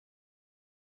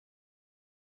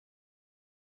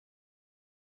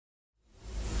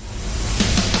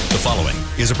following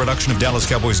is a production of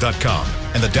DallasCowboys.com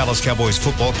and the Dallas Cowboys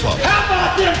Football Club. How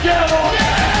about them Cowboys?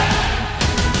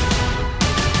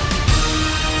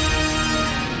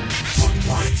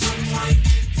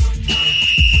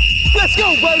 Let's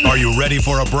go, baby! Are you ready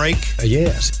for a break?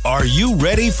 Yes. Are you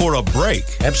ready for a break?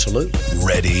 Absolutely.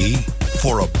 Ready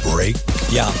for a break?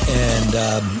 Yeah, and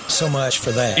so much for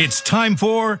that. It's time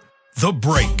for The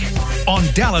Break on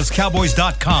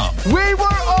DallasCowboys.com. We were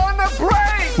on the break!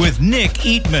 With Nick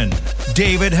Eatman,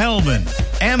 David Hellman,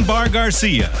 Ambar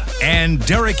Garcia, and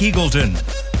Derek Eagleton.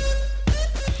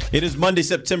 It is Monday,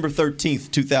 September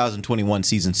 13th, 2021,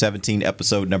 Season 17,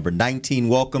 Episode number 19.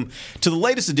 Welcome to the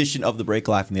latest edition of The Break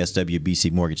live from the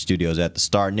SWBC Mortgage Studios at the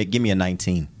Star. Nick, give me a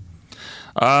 19.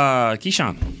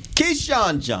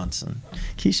 Keyshawn Johnson.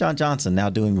 Keyshawn Johnson now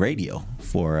doing radio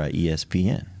for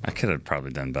ESPN. I could have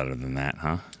probably done better than that,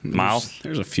 huh? Miles?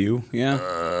 There's a few, yeah.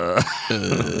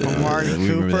 Amari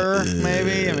Cooper,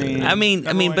 maybe.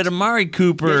 But Amari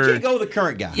Cooper. You can't go with the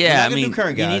current guy. Yeah, current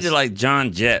guys. You need to like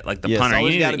John Jett, like the Yes, punter.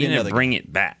 always You gotta need be to another bring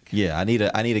it back. Yeah, I need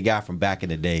a guy from back in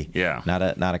the day. Yeah,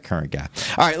 not a current guy.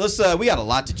 All right, we got a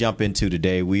lot to jump into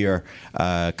today. We are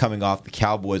coming off the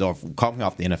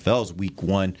NFL's Week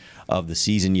 1 of the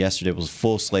season. Yesterday was a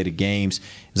full slate of games.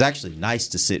 It was actually nice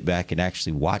to sit back and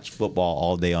actually watch football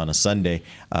all day on a Sunday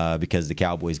because the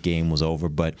Cowboys game was over.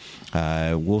 But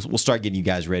we'll start getting you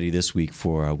guys ready this week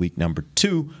for week number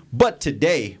 2. But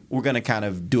today we're going to kind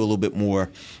of do a little bit more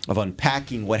of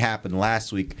unpacking what happened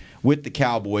last week with the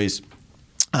Cowboys.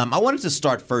 I wanted to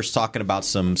start first talking about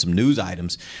some news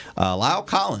items. La'el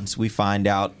Collins, we find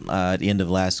out at the end of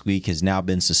last week, has now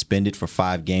been suspended for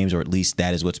 5 games, or at least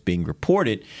that is what's being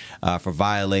reported, for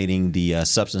violating the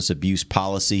substance abuse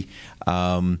policy.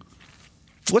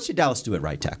 What's your Dallas do at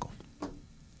right tackle?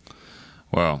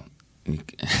 Well,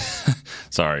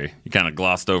 sorry, you kind of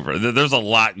glossed over. There's a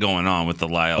lot going on with the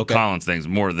La'el Collins things,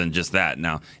 more than just that.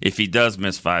 Now, if he does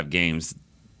miss 5 games,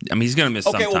 he's going to miss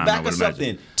some time. Okay, well, back us up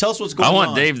then. Tell us what's going on. I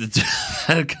want Dave to,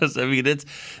 because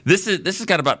this has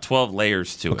got about 12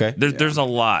 layers to it. There's a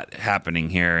lot happening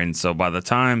here, and so by the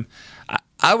time,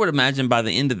 I would imagine by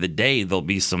the end of the day, there'll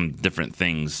be some different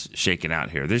things shaken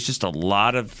out here. There's just a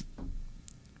lot of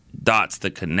dots to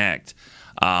connect.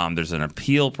 There's an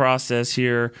appeal process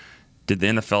here. Did the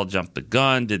NFL jump the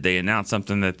gun? Did they announce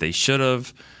something that they should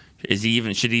have?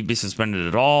 Should he be suspended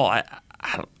at all?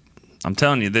 I'm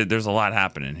telling you, there's a lot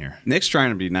happening here. Nick's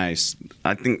trying to be nice.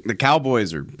 I think the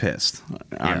Cowboys are pissed.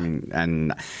 I mean,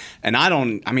 and I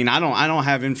don't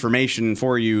have information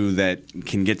for you that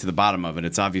can get to the bottom of it.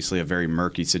 It's obviously a very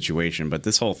murky situation, but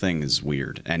this whole thing is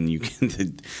weird. And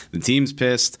the team's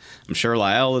pissed. I'm sure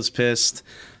La'el is pissed.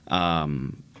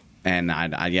 And I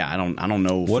don't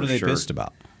know. What are they pissed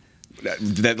about?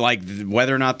 That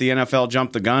whether or not the NFL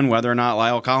jumped the gun, whether or not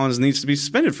La'el Collins needs to be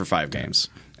suspended for 5 games.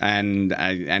 And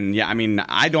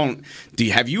I don't.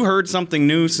 Have you heard something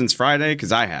new since Friday?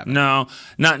 Because I haven't. No,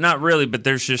 not really. But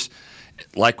there's just,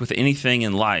 like with anything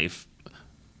in life,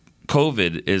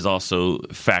 COVID is also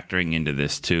factoring into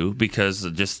this too. Because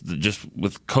just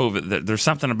with COVID, there's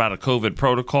something about a COVID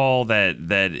protocol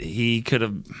that he could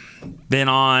have been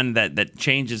on that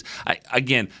changes.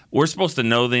 Again, we're supposed to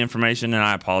know the information, and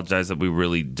I apologize that we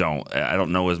really don't. I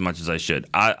don't know as much as I should.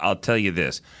 I'll tell you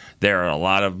this. There are a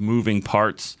lot of moving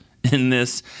parts in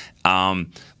this.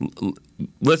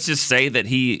 Let's just say that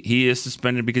he is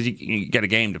suspended because he got a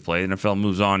game to play. The NFL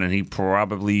moves on, and he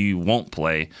probably won't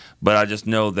play. But I just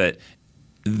know that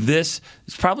this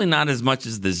is probably not as much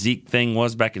as the Zeke thing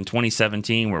was back in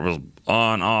 2017, where it was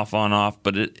on, off,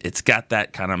 but it's got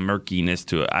that kind of murkiness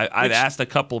to it. I've asked a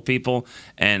couple of people,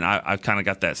 and I've kind of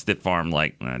got that stiff arm,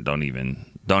 like, don't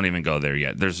even go there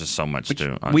yet. There's just so much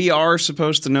to. We are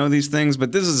supposed to know these things,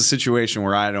 but this is a situation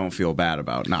where I don't feel bad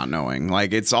about not knowing.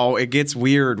 Like it gets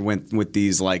weird with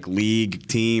these like league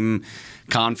team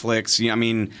conflicts.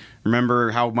 Remember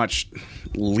how much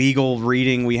legal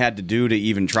reading we had to do to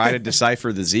even try to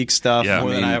decipher the Zeke stuff? Yeah,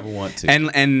 more than I ever want to.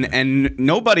 And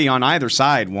nobody on either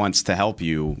side wants to help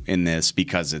you in this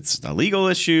because it's a legal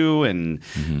issue and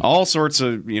all sorts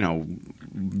of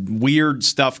weird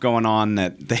stuff going on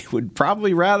that they would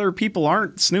probably rather people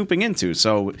aren't snooping into.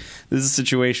 So this is a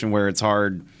situation where it's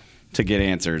hard to get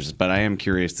answers, but I am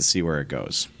curious to see where it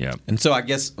goes. Yeah. And so I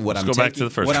guess what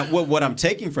I'm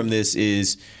taking from this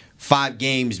is 5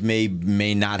 games may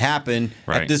not happen.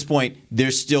 Right. At this point,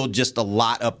 there's still just a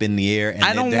lot up in the air, and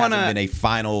there hasn't been a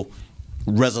final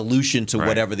resolution to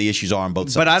whatever the issues are on both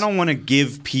sides. But I don't want to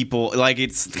give people, like,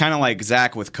 it's kind of like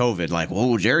Zach with COVID. Like,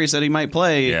 well, Jerry said he might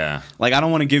play. Yeah. Like, I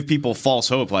don't want to give people false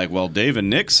hope. Like, well, Dave and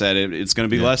Nick said it's going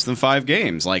to be less than 5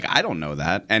 games. Like, I don't know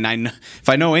that. And if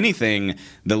I know anything,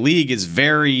 the league is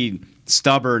very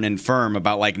stubborn and firm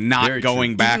about, like, not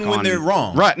going back even when they're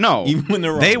wrong. Right? No, even when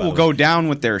they're wrong, they will go down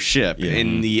with their ship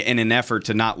in an effort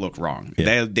to not look wrong.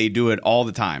 Yeah. They do it all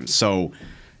the time. So,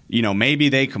 maybe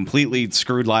they completely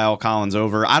screwed Lyle Collins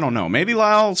over. I don't know. Maybe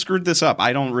Lyle screwed this up.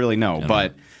 I don't really know.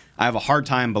 But I have a hard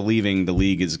time believing the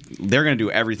league they're going to do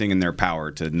everything in their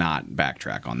power to not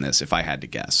backtrack on this, if I had to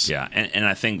guess. Yeah, and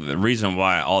I think the reason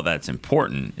why all that's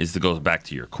important is to go back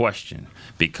to your question,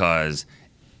 because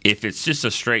if it's just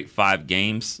a straight 5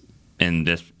 games in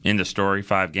the story,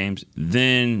 5 games,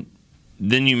 then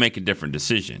you make a different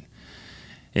decision.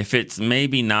 If it's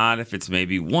maybe not, if it's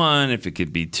maybe 1, if it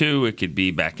could be 2, it could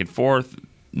be back and forth.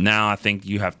 Now I think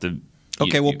you have to.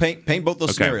 Okay, paint both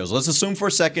those scenarios. Let's assume for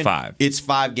a second 5. It's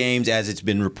 5 games as it's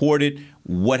been reported.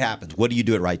 What happens? What do you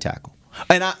do at right tackle?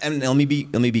 And let me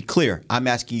be clear. I'm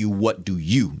asking you, what do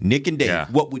you, Nick and Dave,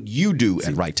 what would you do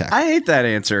at right tackle? I hate that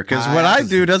answer because what I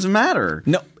do doesn't matter.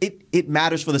 No, it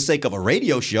matters for the sake of a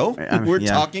radio show. We're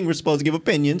talking. We're supposed to give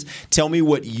opinions. Tell me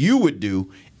what you would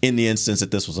do in the instance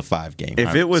that this was a 5-game.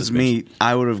 If it was me,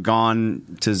 I would have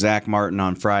gone to Zach Martin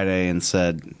on Friday and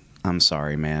said, I'm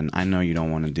sorry, man. I know you don't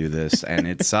want to do this, and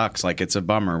it sucks. Like, it's a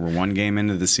bummer. We're 1 game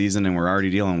into the season, and we're already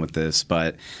dealing with this.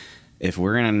 But if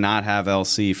we're going to not have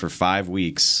LC for 5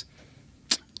 weeks,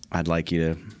 I'd like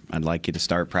you to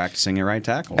start practicing at right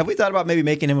tackle. Have we thought about maybe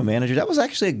making him a manager? That was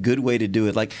actually a good way to do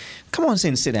it. Like, come on,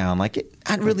 sit down. Like,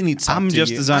 I really need to talk to you. I'm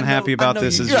just as unhappy about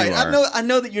this as you are. I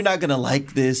know that you're not going to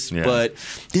like this, but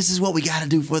this is what we got to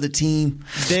do for the team.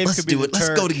 Dave Let's do it. Let's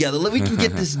go together. We can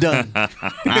get this done.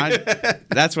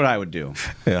 That's what I would do.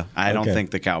 Yeah, I don't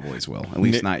think the Cowboys will, at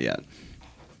least not yet.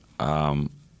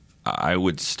 I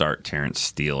would start Terrence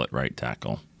Steele at right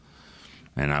tackle,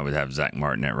 and I would have Zach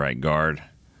Martin at right guard.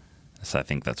 So I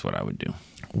think that's what I would do.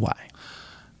 Why?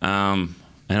 And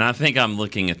I think I'm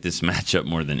looking at this matchup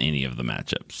more than any of the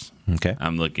matchups. Okay.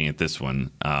 I'm looking at this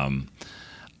one.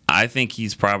 I think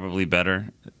he's probably better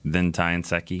than Ty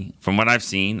Nsekhe. From what I've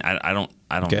seen, I don't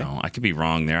know. I could be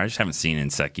wrong there. I just haven't seen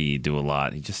Nsekhe do a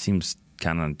lot. He just seems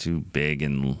kind of too big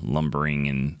and lumbering,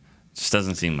 and just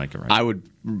doesn't seem like a right. I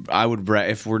would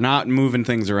if we're not moving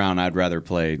things around, I'd rather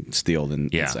play Steele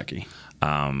than Nsekhe.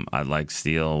 I'd like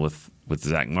Steele with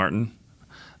Zach Martin.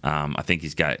 I think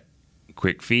he's got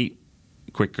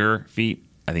quicker feet.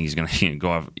 I think he's going to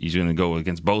go off. He's going to go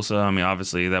against Bosa. I mean,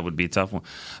 obviously that would be a tough one,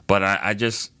 but I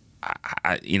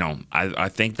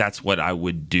think that's what I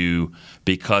would do,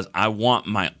 because I want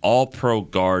my All-Pro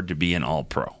guard to be an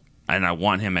All-Pro, and I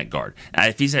want him at guard.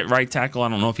 If he's at right tackle, I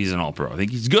don't know if he's an All-Pro. I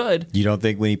think he's good. You don't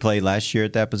think when he played last year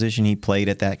at that position, he played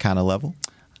at that kind of level?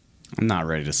 I'm not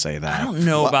ready to say that. I don't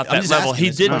know about that level. He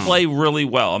did play really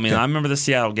well. I mean, I remember the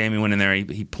Seattle game. He went in there.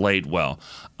 He played well.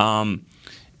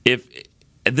 If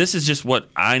this is just what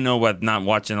I know, with not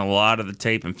watching a lot of the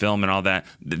tape and film and all that,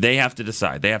 they have to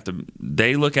decide.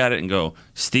 They look at it and go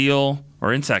Steele or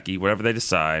Nsekhe, whatever they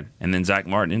decide, and then Zach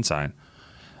Martin inside.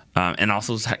 And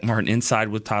also Zach Martin inside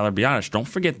with Tyler Biadasz. Don't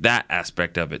forget that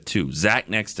aspect of it, too. Zach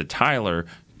next to Tyler,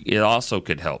 it also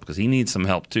could help, because he needs some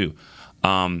help, too.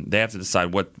 They have to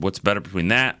decide what's better between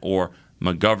that or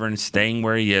McGovern staying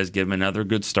where he is, give him another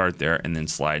good start there, and then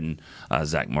sliding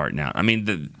Zach Martin out. I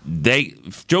mean,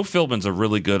 Joe Philbin's a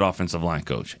really good offensive line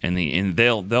coach, and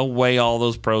they'll weigh all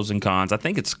those pros and cons. I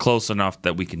think it's close enough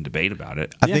that we can debate about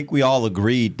it. I think we all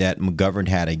agreed that McGovern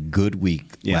had a good week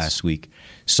last week.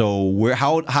 So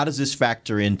how does this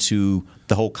factor into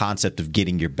the whole concept of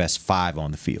getting your best 5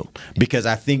 on the field? Because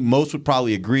I think most would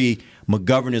probably agree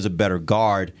McGovern is a better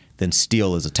guard than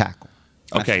Steele is a tackle.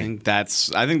 Okay, I think that's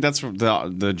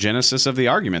the genesis of the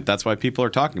argument. That's why people are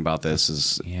talking about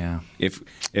this. If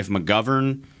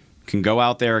McGovern can go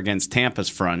out there against Tampa's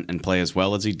front and play as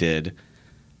well as he did,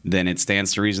 then it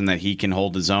stands to reason that he can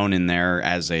hold his own in there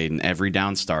as an every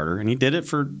down starter. And he did it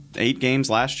for 8 games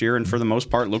last year, and for the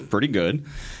most part looked pretty good.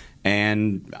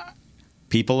 And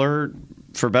people are,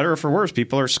 for better or for worse,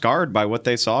 people are scarred by what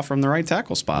they saw from the right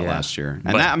tackle spot last year.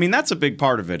 And that's a big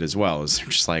part of it as well. Is they're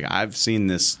just like, I've seen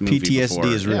this movie PTSD before.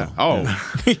 is real. Yeah.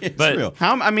 Oh, it's real.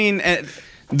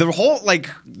 The whole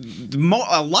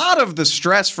a lot of the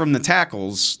stress from the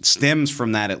tackles stems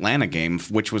from that Atlanta game,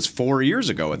 which was 4 years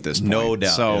ago at this point. No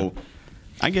doubt. So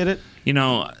I get it. You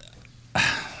know,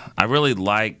 I really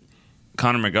like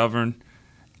Connor McGovern.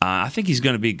 I think he's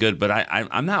going to be good, but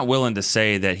I'm not willing to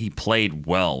say that he played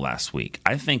well last week.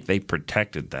 I think they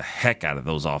protected the heck out of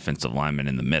those offensive linemen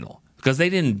in the middle. because they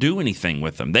didn't do anything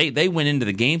with them. They went into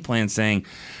the game plan saying,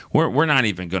 we're not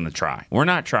even going to try. We're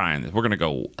not trying this. We're going to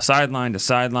go sideline to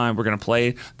sideline. We're going to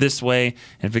play this way.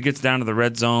 And if it gets down to the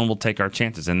red zone, we'll take our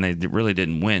chances. And they really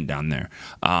didn't win down there.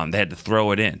 They had to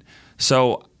throw it in.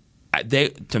 So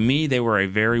to me, they were a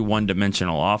very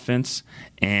one-dimensional offense.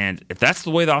 And if that's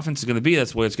the way the offense is going to be,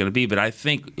 that's the way it's going to be. But I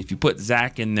think if you put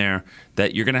Zach in there,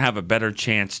 that you're going to have a better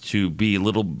chance to be a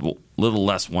little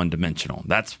less one-dimensional.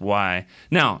 That's why.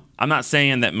 Now, I'm not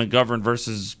saying that McGovern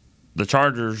versus the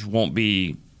Chargers won't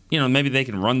be, maybe they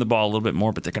can run the ball a little bit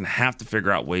more, but they're going to have to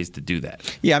figure out ways to do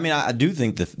that. Yeah, I mean, I do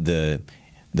think the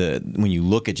when you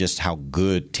look at just how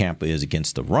good Tampa is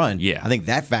against the run, I think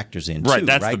that factors in too.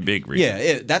 That's the big reason.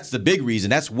 Yeah, that's the big reason.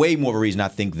 That's way more of a reason, I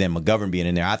think, than McGovern being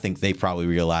in there. I think they probably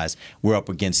realize we're up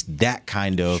against that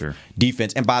kind of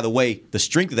defense. And by the way, the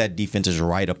strength of that defense is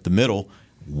right up the middle.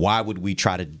 Why would we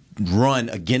try to run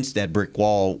against that brick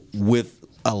wall with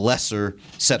a lesser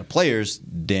set of players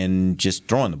than just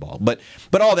throwing the ball? But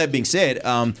all that being said,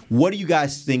 what do you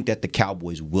guys think that the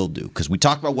Cowboys will do? Because we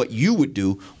talked about what you would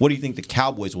do. What do you think the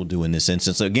Cowboys will do in this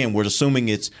instance? Again, we're assuming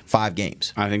it's 5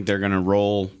 games. I think they're going to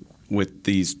roll with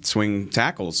these swing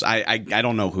tackles. I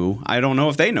don't know who. I don't know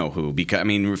if they know who. Because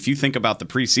if you think about the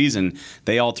preseason,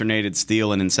 they alternated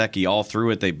Steele and Nsekhe all through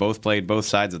it. They both played both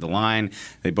sides of the line.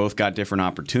 They both got different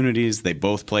opportunities. They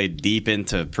both played deep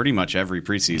into pretty much every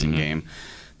preseason game.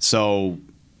 So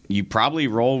you probably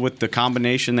roll with the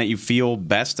combination that you feel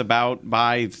best about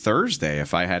by Thursday,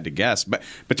 if I had to guess. But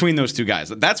between those two guys,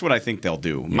 that's what I think they'll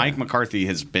do. Yeah. Mike McCarthy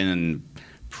has been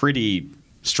pretty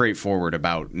straightforward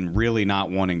about really not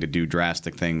wanting to do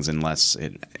drastic things unless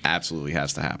it absolutely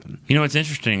has to happen. It's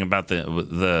interesting about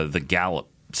the Gallup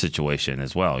situation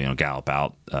as well. Gallup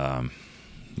out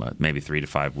maybe 3 to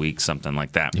 5 weeks, something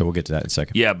like that. Yeah, we'll get to that in a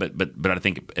second. Yeah, but I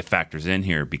think it factors in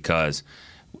here because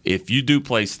if you do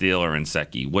play Steele or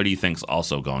Nsekhe, what do you think's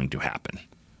also going to happen?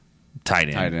 Tight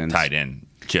end,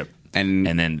 chip. And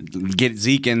then get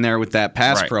Zeke in there with that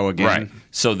pass pro again. Right.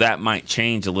 So that might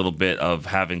change a little bit of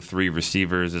having 3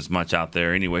 receivers as much out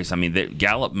there anyways.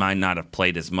 Gallup might not have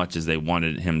played as much as they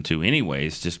wanted him to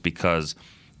anyways, just because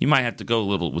you might have to go a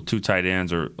little with 2 tight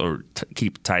ends or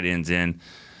keep tight ends in.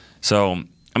 So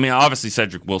obviously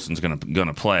Cedric Wilson's going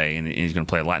to play, and he's going to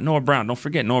play a lot. Noah Brown, don't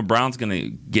forget, Noah Brown's going to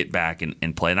get back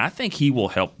and play, and I think he will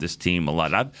help this team a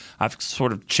lot. I've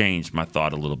sort of changed my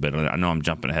thought a little bit. I know I'm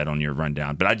jumping ahead on your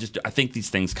rundown, but I think these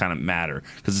things kind of matter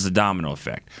because it's a domino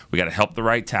effect. We got to help the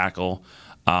right tackle.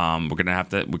 We're going to have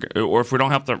to, or if we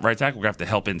don't help the right tackle, we're going to have to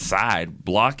help inside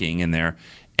blocking in there.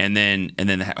 And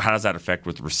then how does that affect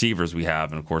with the receivers we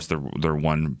have? And of course, they're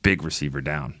one big receiver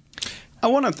down. I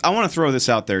want to throw this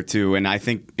out there too, and I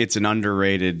think it's an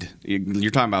underrated. You're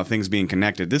talking about things being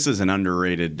connected. This is an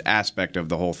underrated aspect of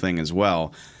the whole thing as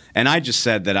well. And I just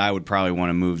said that I would probably want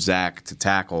to move Zach to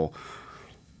tackle.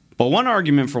 But one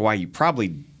argument for why you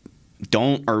probably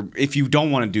don't, or if you don't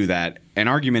want to do that, an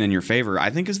argument in your favor, I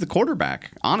think, is the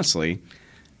quarterback. Honestly,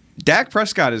 Dak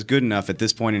Prescott is good enough at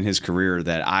this point in his career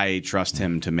that I trust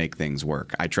him to make things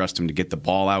work. I trust him to get the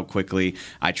ball out quickly.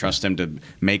 I trust him to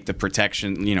make the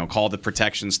protection, call the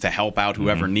protections to help out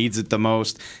whoever needs it the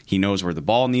most. He knows where the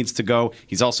ball needs to go.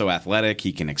 He's also athletic.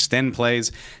 He can extend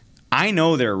plays. I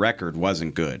know their record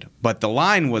wasn't good, but the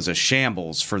line was a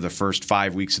shambles for the first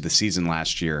 5 weeks of the season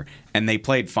last year, and they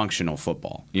played functional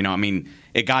football.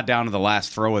 It got down to the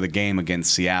last throw of the game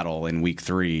against Seattle in week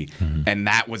 3, and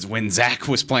that was when Zach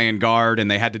was playing guard,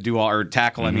 and they had to do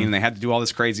tackle. They had to do all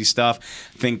this crazy stuff.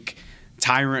 I think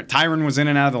Tyron was in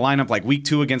and out of the lineup like week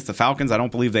 2 against the Falcons. I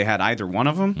don't believe they had either one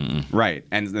of them. Right,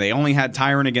 and they only had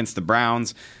Tyron against the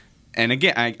Browns. And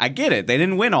again, I get it. They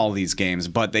didn't win all these games,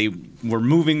 but they were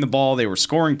moving the ball. They were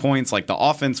scoring points. Like, the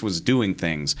offense was doing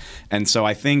things. And so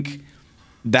I think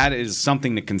that is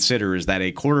something to consider, is that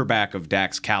a quarterback of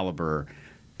Dak's caliber,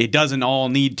 it doesn't all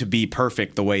need to be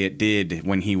perfect the way it did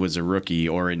when he was a rookie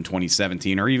or in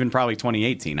 2017 or even probably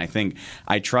 2018. I think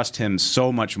I trust him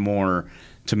so much more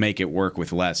to make it work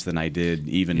with less than I did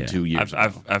even 2 years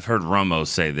ago. I've heard Romo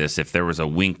say this: if there was a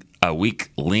weak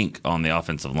link on the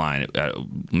offensive line,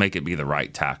 make it be the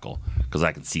right tackle, because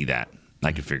I could see that.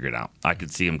 I could figure it out. I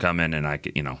could see him coming, and I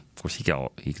could, of course, he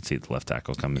could see the left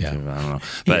tackle coming too. I don't know,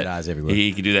 but he had eyes everywhere.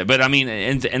 He could do that. But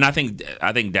and I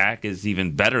think Dak is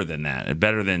even better than that,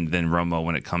 better than Romo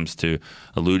when it comes to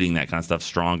eluding that kind of stuff.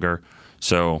 Stronger.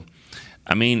 So,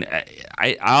 I think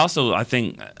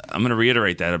I'm going to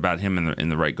reiterate that about him in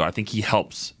the right guard. I think he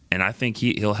helps. And I think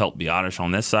he'll help Biotish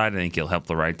on this side. I think he'll help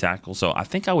the right tackle. So I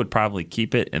think I would probably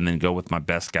keep it and then go with my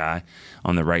best guy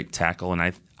on the right tackle. And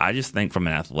I just think from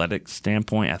an athletic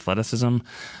standpoint, athleticism,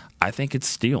 I think it's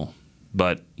Steele.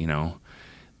 But,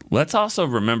 let's also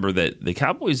remember that the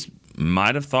Cowboys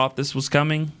might have thought this was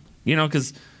coming,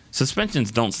 because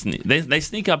suspensions don't sneak. They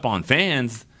sneak up on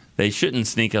fans. They shouldn't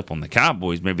sneak up on the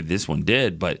Cowboys. Maybe this one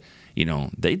did, but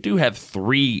they do have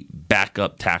 3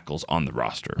 backup tackles on the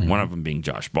roster. Mm-hmm. One of them being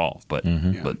Josh Ball, but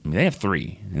they have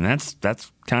 3, and that's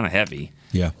kind of heavy.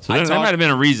 Yeah. So there might have been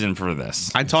a reason for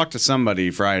this. I talked to somebody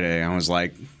Friday. I was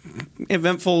like,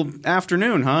 eventful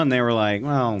afternoon, huh? And they were like,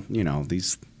 well,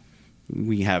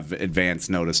 we have advance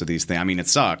notice of these things. I mean, it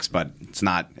sucks, but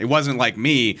it wasn't like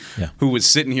me who was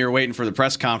sitting here waiting for the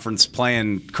press conference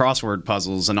playing crossword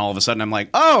puzzles, and all of a sudden I'm like,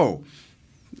 oh,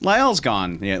 Lyle's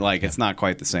gone. It's not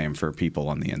quite the same for people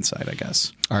on the inside, I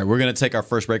guess. All right, we're going to take our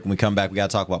first break. When we come back, we got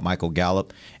to talk about Michael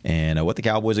Gallup and what the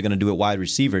Cowboys are going to do at wide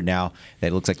receiver now that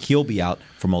it looks like he'll be out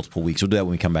for multiple weeks. We'll do that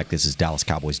when we come back. This is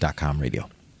DallasCowboys.com radio.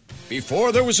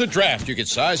 Before there was a draft, you could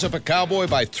size up a cowboy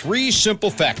by 3 simple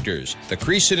factors: the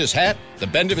crease in his hat, the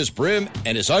bend of his brim,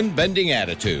 and his unbending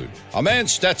attitude. A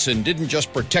man's Stetson didn't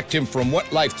just protect him from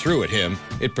what life threw at him,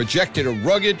 it projected a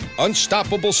rugged,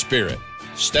 unstoppable spirit.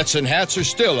 Stetson hats are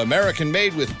still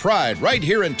American-made with pride right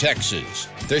here in Texas.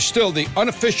 They're still the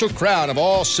unofficial crown of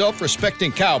all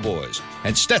self-respecting cowboys,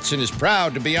 and Stetson is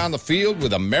proud to be on the field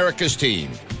with America's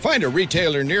team. Find a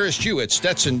retailer nearest you at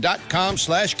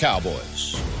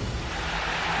stetson.com/cowboys.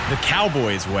 The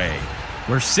Cowboys way,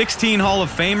 where 16 Hall of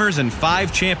Famers and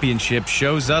 5 championships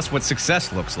shows us what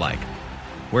success looks like.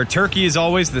 Where turkey is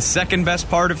always the second best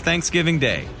part of Thanksgiving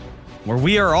Day. Where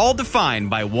we are all defined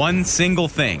by one single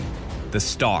thing, the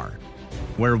star.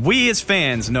 Where we as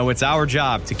fans know it's our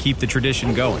job to keep the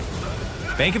tradition going.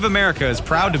 Bank of America is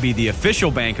proud to be the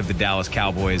official bank of the Dallas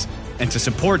Cowboys and to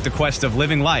support the quest of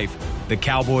living life the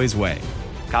Cowboys way.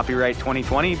 Copyright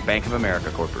 2020, Bank of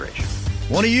America Corporation.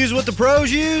 Want to use what the pros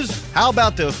use? How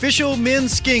about the official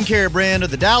men's skincare brand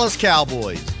of the Dallas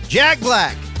Cowboys, Jack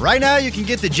Black? Right now, you can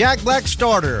get the Jack Black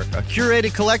Starter, a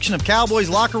curated collection of Cowboys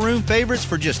locker room favorites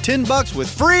for just $10 with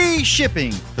free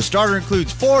shipping. The starter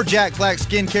includes 4 Jack Black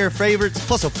skincare favorites,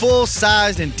 plus a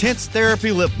full-sized intense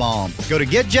therapy lip balm. Go to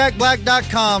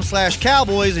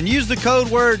getjackblack.com/cowboys and use the code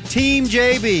word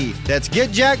TEAMJB. That's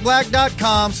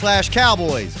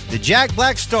getjackblack.com/cowboys. The Jack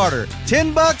Black Starter,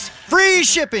 $10, free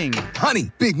shipping.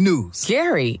 Honey, big news.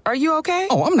 Gary, are you okay?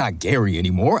 Oh, I'm not Gary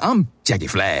anymore. I'm Jackie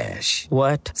Flash.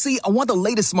 What? See, I want the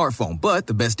latest smartphone, but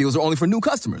the best deals are only for new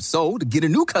customers. So, to get a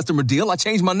new customer deal, I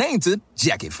changed my name to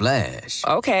Jackie Flash.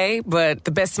 Okay, but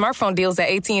the best smartphone deals at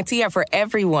AT&T are for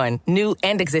everyone, new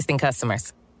and existing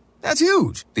customers. That's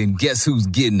huge. Then guess who's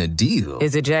getting a deal?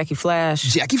 Is it Jackie Flash?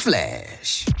 Jackie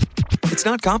Flash. It's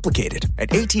not complicated.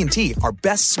 At AT&T, our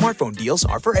best smartphone deals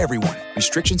are for everyone.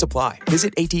 Restrictions apply.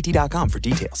 Visit att.com for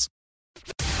details.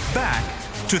 Back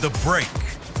to the break.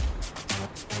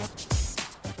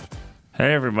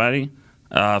 Hey, everybody.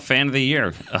 Fan of the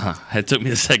year. It took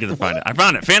me a second to find it. I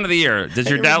found it. Fan of the year. Does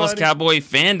your Dallas Cowboy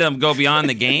fandom go beyond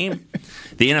the game?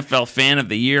 The NFL Fan of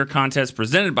the Year contest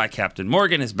presented by Captain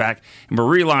Morgan is back, and we're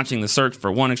relaunching the search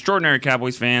for one extraordinary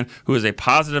Cowboys fan who is a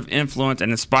positive influence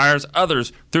and inspires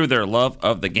others through their love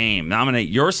of the game. Nominate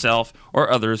yourself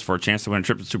or others for a chance to win a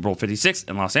trip to Super Bowl 56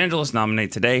 in Los Angeles.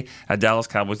 Nominate today at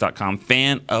DallasCowboys.com.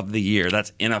 Fan of the Year.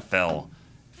 That's NFL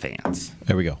fans.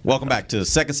 There we go. Welcome back to the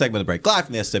second segment of the break, live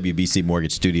from the SWBC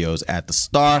Mortgage Studios at the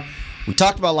Star. We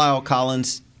talked about Lyle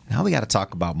Collins. Now we got to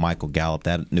talk about Michael Gallup.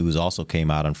 That news also came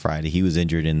out on Friday. He was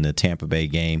injured in the Tampa Bay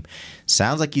game.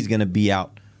 Sounds like he's going to be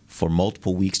out for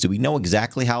multiple weeks. Do we know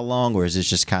exactly how long, or is this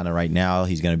just kind of right now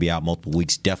he's going to be out multiple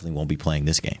weeks? Definitely won't be playing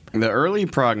this game. The early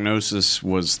prognosis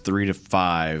was 3 to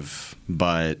 5,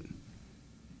 but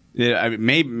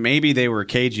maybe they were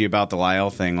cagey about the Lyle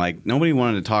thing. Like, nobody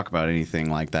wanted to talk about anything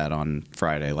like that on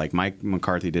Friday. Like, Mike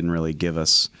McCarthy didn't really give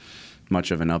us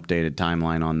much of an updated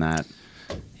timeline on that.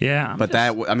 Yeah, but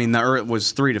it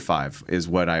was 3 to 5 is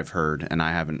what I've heard, and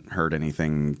I haven't heard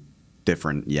anything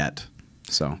different yet.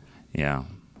 So yeah,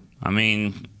 I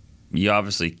mean, you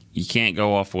can't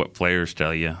go off what players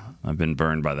tell you. I've been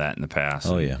burned by that in the past.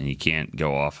 Oh yeah, and you can't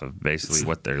go off of basically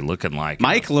what they're looking like.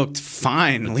 Mike looked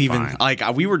fine leaving. Fine.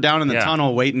 Like, we were down in the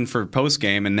tunnel waiting for post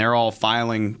game, and they're all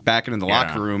filing back into the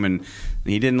locker room, and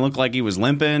he didn't look like he was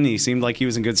limping. He seemed like he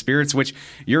was in good spirits, which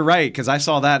you're right, because I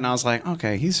saw that and I was like,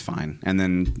 okay, he's fine. And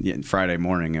then Friday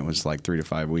morning, it was like 3 to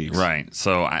 5 weeks. Right.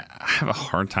 So I have a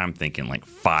hard time thinking like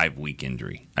 5-week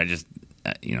injury. I just,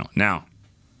 now.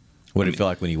 What did it feel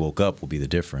like when he woke up will be the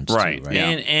difference. Right. Too, right?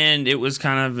 And it was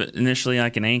kind of initially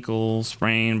like an ankle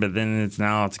sprain, but then it's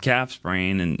a calf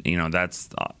sprain, and, that's,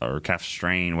 or calf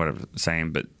strain, whatever the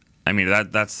same. But, I mean,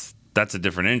 that's that's a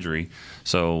different injury.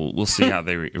 So we'll see how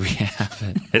they rehab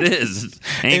it. It is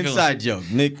inside joke.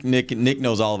 Nick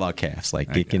knows all about calves.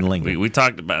 Like it can linger. We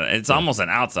talked about it. It's almost an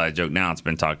outside joke now. It's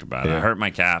been talked about. I hurt my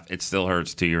calf. It still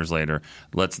hurts 2 years later.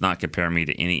 Let's not compare me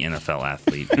to any NFL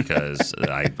athlete because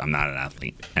I'm not an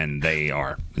athlete and they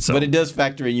are. So, but it does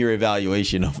factor in your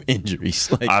evaluation of injuries.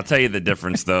 Like, I'll tell you the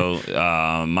difference though.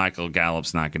 Michael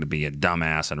Gallup's not going to be a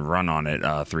dumbass and run on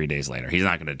it 3 days later. He's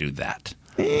not going to do that.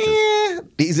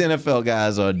 These NFL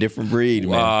guys are a different breed,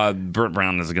 man. Brent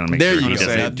Brown is going to make there sure you he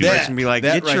doesn't do it. And be like,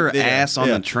 get your ass on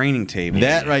the training table.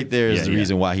 That right there is the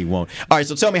reason why he won't. All right,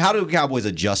 so tell me, how do the Cowboys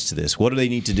adjust to this? What do they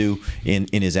need to do in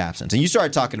his absence? And you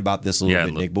started talking about this a little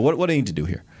bit, Nick, but what do they need to do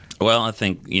here? Well, I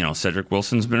think Cedric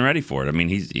Wilson's been ready for it. I mean,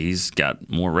 he's got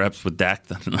more reps with Dak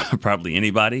than probably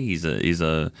anybody. He's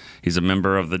a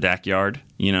member of the Dak Yard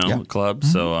club,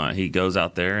 so he goes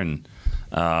out there and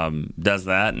does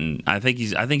that, and I think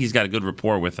he's got a good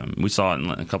rapport with him. We saw it in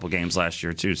a couple games last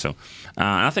year too. So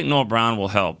I think Noah Brown will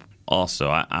help.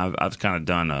 Also, I've kind of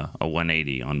done a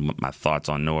 180 on my thoughts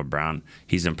on Noah Brown.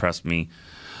 He's impressed me.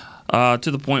 To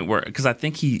the point where, because I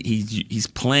think he's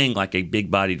playing like a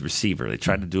big-bodied receiver. They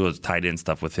tried to do a tight end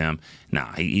stuff with him. No,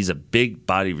 he's a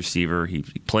big-bodied receiver. He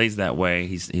plays that way.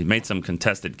 He's made some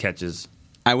contested catches.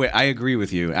 I agree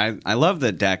with you. I love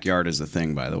that Dak Yard is a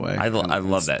thing, by the way. I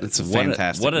love that. It's a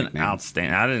fantastic What an nickname.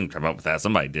 outstanding. I didn't come up with that.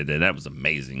 Somebody did it. That was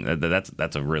amazing.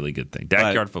 That's a really good thing.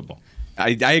 Dak Yard football. I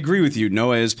agree with you.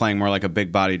 Noah is playing more like a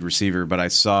big-bodied receiver, but I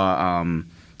saw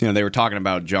they were talking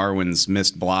about Jarwin's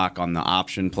missed block on the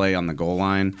option play on the goal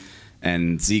line,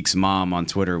 and Zeke's mom on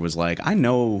Twitter was like, I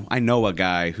know a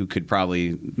guy who could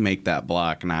probably make that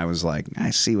block, and I was like,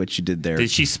 I see what you did there. Did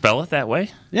she spell it that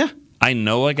way? Yeah. I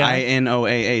know a guy.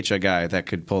 INOAH, a guy that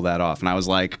could pull that off, and I was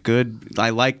like, "Good,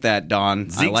 I like that, Don.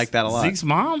 I like that a lot." Zeke's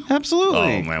mom, absolutely.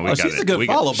 Oh man, she's a good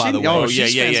follow, by the way. Oh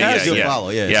yeah. Good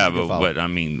follow. Yeah, but I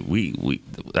mean, we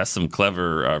that's some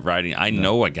clever writing. I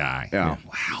know a guy. Yeah.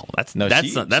 Wow, that's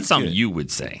something you would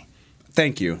say.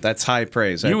 Thank you. That's high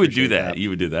praise. You would do that.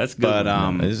 You would do that. That's good.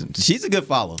 But she's a good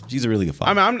follow. She's a really good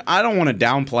follow. I mean, I don't want to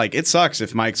downplay. Like, it sucks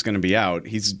if Mike's going to be out.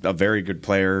 He's a very good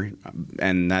player,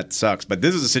 and that sucks. But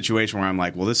this is a situation where I'm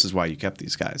like, well, this is why you kept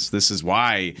these guys. This is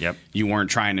why you weren't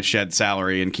trying to shed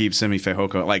salary and keep Simi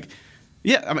Fehoko. Like,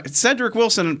 yeah, I mean, Cedric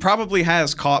Wilson probably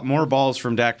has caught more balls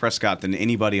from Dak Prescott than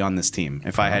anybody on this team,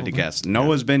 if I had to guess.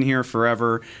 Noah's been here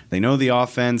forever. They know the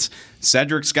offense.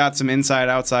 Cedric's got some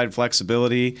inside-outside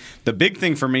flexibility. The big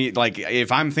thing for me, like,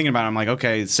 if I'm thinking about it, I'm like,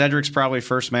 okay, Cedric's probably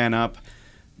first man up.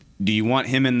 Do you want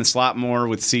him in the slot more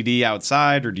with CD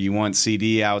outside, or do you want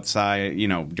CD outside,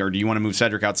 or do you want to move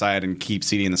Cedric outside and keep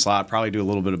CD in the slot? Probably do a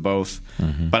little bit of both.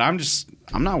 Mm-hmm. But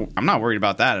I'm not worried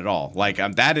about that at all. Like,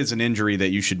 that is an injury that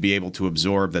you should be able to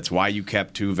absorb. That's why you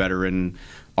kept two veteran,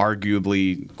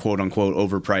 arguably, quote-unquote,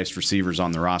 overpriced receivers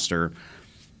on the roster.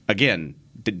 Again,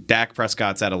 Dak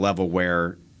Prescott's at a level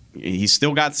where he's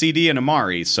still got CD and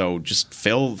Amari, so just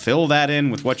fill that in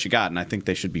with what you got, and I think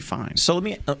they should be fine. So let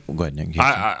me go ahead, Nick.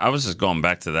 I was just going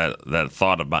back to that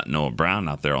thought about Noah Brown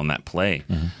out there on that play.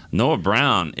 Mm-hmm. Noah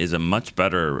Brown is a much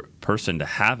better person to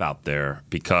have out there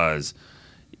because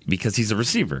he's a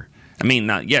receiver. I mean,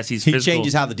 he's physical. He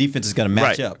changes how the defense is going to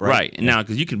match up, right? Right. Yeah. Now,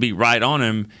 because you could be right on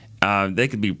him, they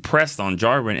could be pressed on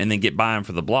Jarwin and then get by him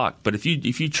for the block. But if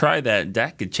you try that,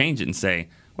 Dak could change it and say,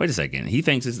 wait a second, he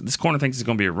thinks this corner thinks it's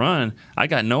going to be a run. I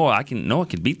got Noah. Noah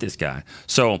can beat this guy.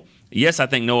 So, yes, I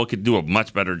think Noah could do a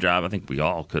much better job. I think we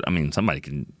all could. I mean, somebody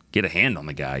can get a hand on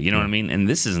the guy. You know what I mean? And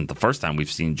this isn't the first time we've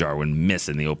seen Jarwin miss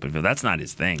in the open field. That's not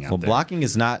his thing out there. Blocking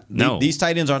is not. No. These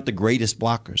tight ends aren't the greatest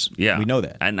blockers. Yeah. We know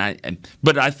that.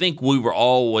 But I think we were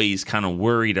always kind of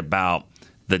worried about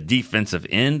the defensive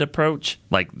end approach.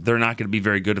 Like, they're not going to be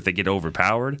very good if they get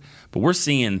overpowered. But we're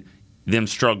seeing them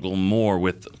struggle more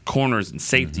with corners and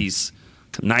safeties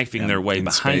knifing their way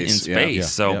behind space. In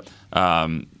space. So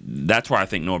that's where I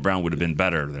think Noah Brown would have been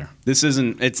better there.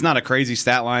 It's not a crazy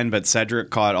stat line, but Cedric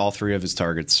caught all 3 of his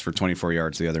targets for 24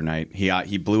 yards the other night.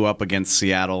 He blew up against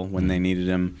Seattle when they needed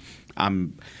him.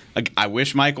 I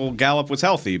wish Michael Gallup was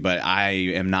healthy, but I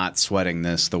am not sweating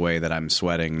this the way that I'm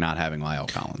sweating not having La'el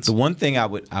Collins. The one thing I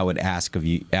would ask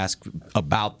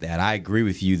about that, I agree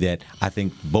with you that I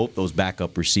think both those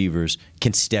backup receivers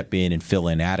can step in and fill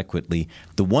in adequately.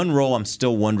 The one role I'm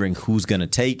still wondering who's going to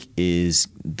take is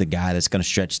the guy that's going to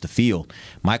stretch the field.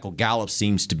 Michael Gallup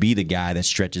seems to be the guy that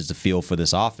stretches the field for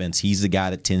this offense. He's the guy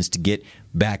that tends to get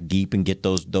back deep and get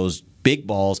those big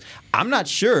balls. I'm not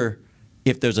sure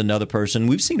if there's another person.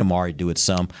 We've seen Amari do it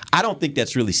some. I don't think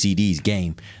that's really CD's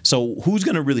game. So who's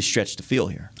going to really stretch the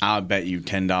field here? I'll bet you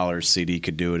 $10 CD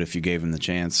could do it if you gave him the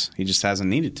chance. He just hasn't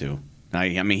needed to.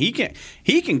 I mean,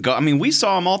 he can go. I mean, we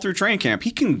saw him all through training camp.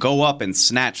 He can go up and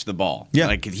snatch the ball. Yeah.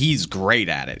 Like, he's great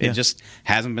at it. It just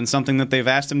hasn't been something that they've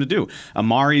asked him to do.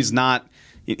 Amari's not.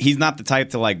 He's not the type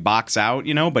to like box out,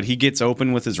 but he gets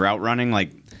open with his route running.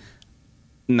 Like,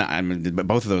 I mean,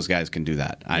 both of those guys can do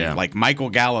that. Like Michael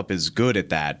Gallup is good at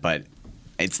that, but.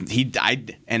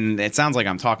 And it sounds like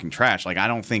I'm talking trash. Like, I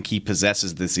don't think he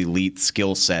possesses this elite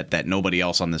skill set that nobody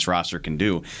else on this roster can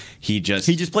do. He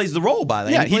just plays the role by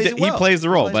that. Yeah, he plays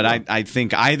the role. But I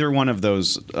think either one of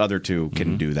those other two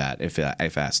can do that if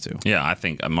asked to. Yeah, I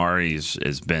think Amari's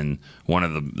has been one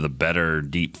of the better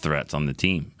deep threats on the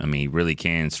team. I mean, he really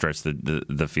can stretch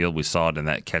the field. We saw it in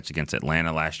that catch against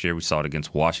Atlanta last year. We saw it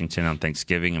against Washington on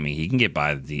Thanksgiving. I mean, he can get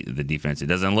by the defense. It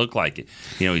doesn't look like it.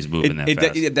 He's moving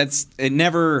fast. It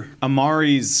never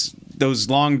Amari's those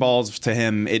long balls to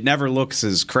him. It never looks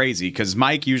as crazy because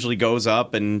Mike usually goes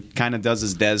up and kind of does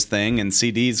his Dez thing, and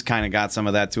CD's kind of got some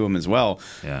of that to him as well.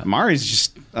 Yeah. Amari's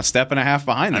just a step and a half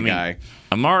behind the guy.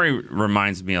 Amari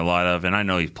reminds me a lot of, and I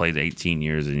know he's played 18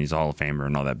 years and he's a Hall of Famer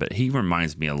and all that, but he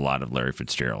reminds me a lot of Larry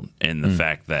Fitzgerald in the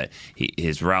fact that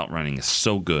his route running is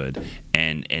so good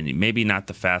and maybe not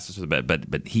the fastest,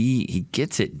 but he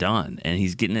gets it done, and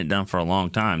he's getting it done for a long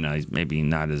time. Now, he's maybe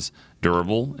not as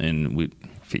durable, and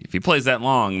if he plays that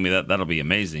long, I mean, that'll be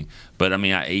amazing. But, I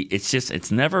mean,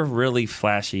 it's never really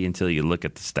flashy until you look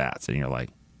at the stats and you're like,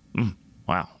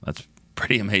 wow, that's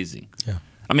pretty amazing. Yeah.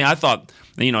 I mean, I thought,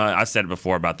 I said it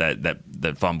before about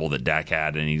that fumble that Dak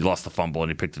had, and he lost the fumble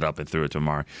and he picked it up and threw it to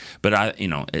Amari. But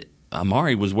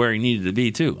Amari was where he needed to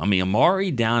be too. I mean,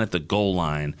 Amari down at the goal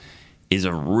line is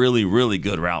a really, really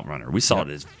good route runner. We saw it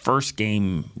his first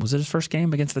game. Was it his first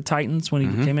game against the Titans when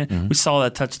he came in? Mm-hmm. We saw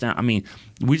that touchdown. I mean,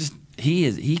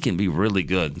 he can be really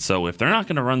good. So if they're not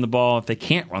going to run the ball, if they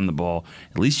can't run the ball,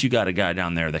 at least you got a guy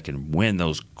down there that can win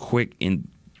those quick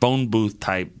phone booth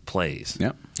type plays.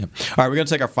 Yep. All right, we're going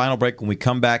to take our final break. When we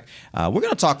come back, we're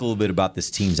going to talk a little bit about this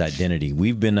team's identity.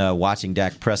 We've been watching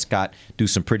Dak Prescott do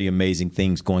some pretty amazing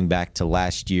things going back to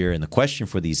last year, and the question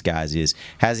for these guys is,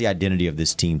 has the identity of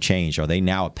this team changed? Are they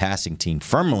now a passing team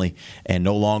firmly and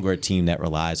no longer a team that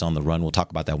relies on the run? We'll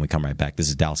talk about that when we come right back. This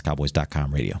is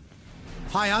DallasCowboys.com radio.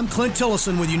 Hi, I'm Clint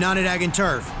Tillison with United Ag and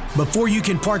Turf. Before you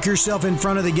can park yourself in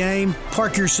front of the game,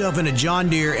 park yourself in a John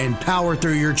Deere and power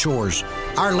through your chores.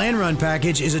 Our Land Run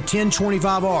package is a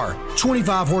 1025R,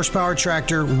 25 horsepower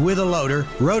tractor with a loader,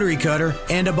 rotary cutter,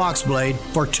 and a box blade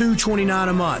for $229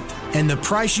 a month. And the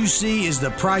price you see is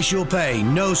the price you'll pay,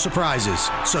 no surprises.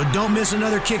 So don't miss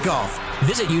another kickoff.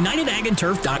 Visit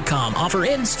UnitedAgAndTurf.com. Offer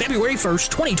ends February 1st,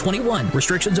 2021.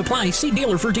 Restrictions apply. See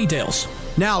dealer for details.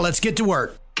 Now let's get to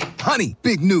work. Honey,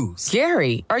 big news.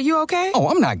 Gary, are you okay? Oh,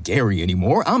 I'm not Gary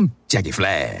anymore. I'm Jackie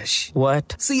Flash.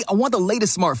 What? See, I want the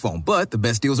latest smartphone, but the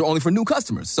best deals are only for new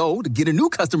customers. So, to get a new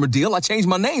customer deal, I changed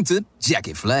my name to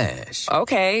Jackie Flash.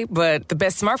 Okay, but the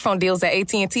best smartphone deals at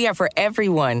AT&T are for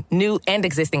everyone, new and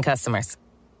existing customers.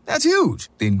 That's huge.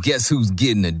 Then guess who's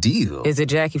getting a deal? Is it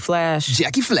Jackie Flash?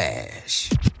 Jackie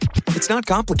Flash. It's not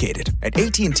complicated. At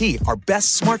AT&T, our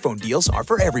best smartphone deals are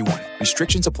for everyone.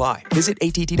 Restrictions apply. Visit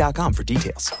AT&T.com for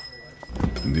details.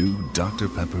 New Dr.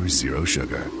 Pepper Zero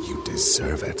Sugar. You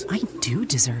deserve it. I do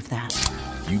deserve that.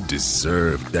 You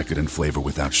deserve decadent flavor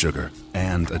without sugar.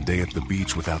 And a day at the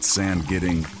beach without sand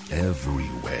getting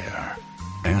everywhere.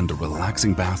 And a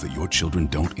relaxing bath that your children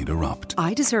don't interrupt.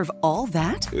 I deserve all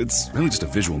that? It's really just a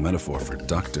visual metaphor for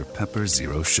Dr. Pepper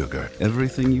Zero Sugar.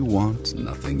 Everything you want,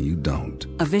 nothing you don't.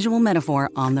 A visual metaphor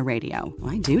on the radio.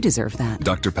 I do deserve that.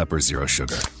 Dr. Pepper Zero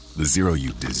Sugar. The zero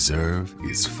you deserve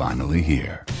is finally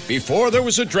here. Before there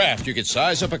was a draft, you could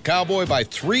size up a cowboy by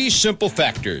 3 simple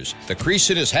factors: the crease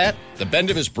in his hat, the bend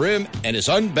of his brim, and his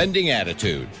unbending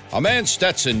attitude. A man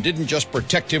Stetson didn't just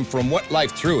protect him from what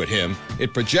life threw at him,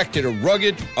 it projected a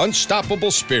rugged,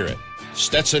 unstoppable spirit.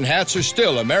 Stetson hats are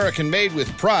still American-made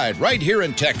with pride right here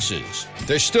in Texas.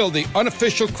 They're still the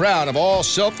unofficial crown of all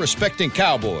self-respecting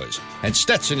cowboys, and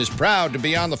Stetson is proud to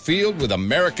be on the field with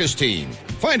America's team.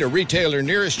 Find a retailer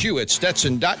nearest you at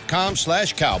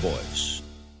Stetson.com/cowboys.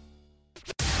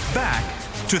 Back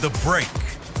to the break.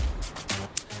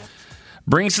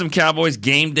 Bring some Cowboys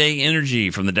game day energy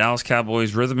from the Dallas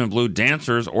Cowboys Rhythm and Blue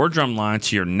dancers or drumline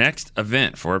to your next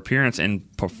event. For appearance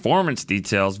and performance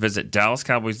details, visit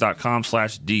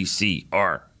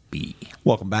DallasCowboys.com/DCRB.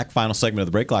 Welcome back. Final segment of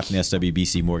the break, live from the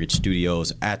SWBC Mortgage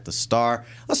Studios at the Star.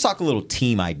 Let's talk a little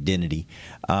team identity.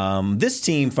 This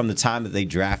team, from the time that they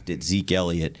drafted Zeke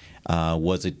Elliott,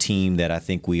 was a team that I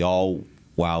think we all,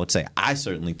 well, I would say I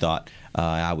certainly thought,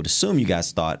 I would assume you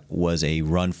guys thought, was a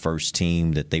run-first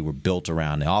team, that they were built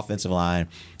around the offensive line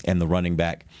and the running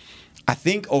back. I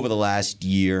think over the last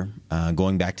year,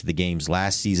 going back to the games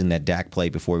last season that Dak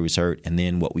played before he was hurt, and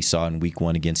then what we saw in Week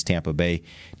 1 against Tampa Bay,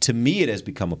 to me it has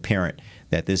become apparent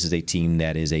that this is a team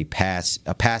that is a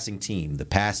passing team. The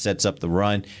pass sets up the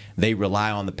run. They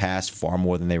rely on the pass far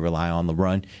more than they rely on the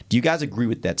run. Do you guys agree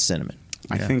with that sentiment?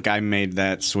 I think I made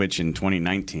that switch in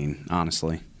 2019,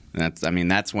 honestly.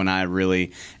 That's when I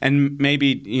really, and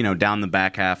maybe, down the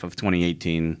back half of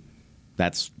 2018,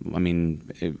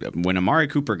 when Amari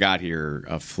Cooper got here,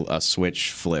 a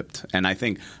switch flipped. And I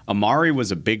think Amari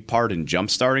was a big part in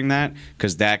jump-starting that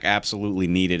because Dak absolutely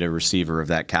needed a receiver of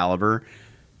that caliber.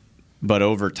 But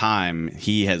over time,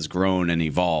 he has grown and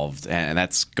evolved. And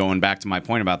that's going back to my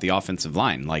point about the offensive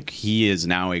line. Like, he is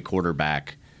now a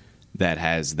quarterback that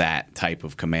has that type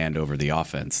of command over the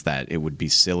offense that it would be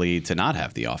silly to not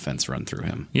have the offense run through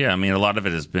him. Yeah, a lot of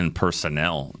it has been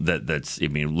personnel.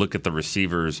 Look at the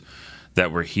receivers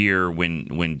that were here when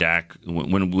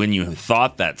you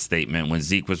thought that statement, when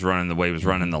Zeke was running the way he was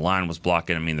running, the line was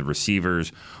blocking. The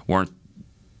receivers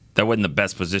that wasn't the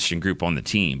best position group on the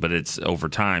team, but it's over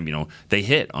time, they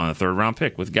hit on a third-round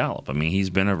pick with Gallup. He's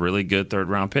been a really good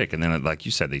third-round pick. And then, like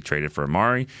you said, they traded for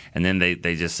Amari, and then they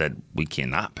just said, we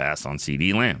cannot pass on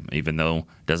CeeDee Lamb, even though it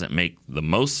doesn't make the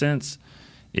most sense.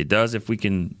 It does if we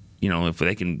can, if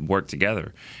they can work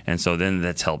together. And so then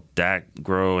that's helped Dak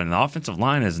grow. And the offensive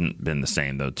line hasn't been the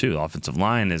same, though, too. The offensive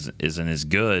line isn't as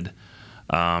good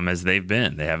as they've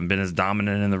been. They haven't been as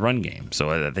dominant in the run game. So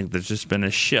I think there's just been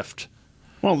a shift.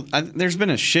 Well, there's been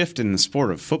a shift in the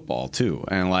sport of football too,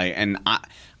 and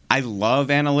I love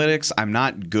analytics. I'm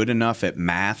not good enough at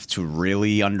math to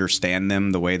really understand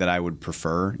them the way that I would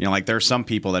prefer. There are some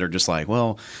people that are just like,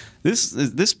 well, this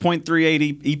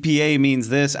 0.38 EPA means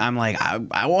this. I'm like,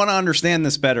 I want to understand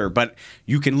this better, but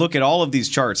you can look at all of these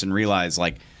charts and realize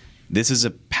this is a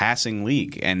passing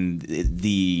league, and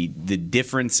the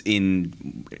difference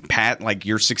in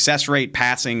your success rate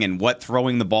passing and what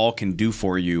throwing the ball can do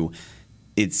for you.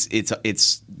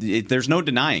 There's no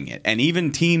denying it. And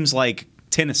even teams like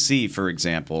Tennessee, for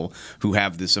example, who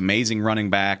have this amazing running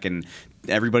back and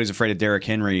everybody's afraid of Derrick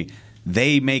Henry,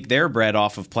 they make their bread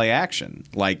off of play action.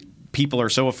 People are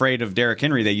so afraid of Derrick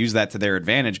Henry, they use that to their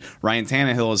advantage. Ryan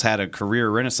Tannehill has had a career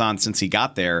renaissance since he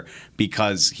got there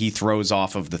because he throws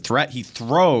off of the threat. He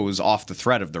throws off the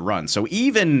threat of the run. So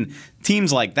even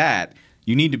teams like that,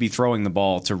 you need to be throwing the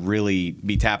ball to really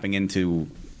be tapping into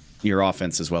your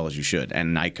offense as well as you should.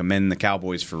 And I commend the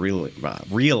Cowboys for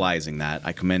realizing that.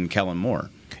 I commend Kellen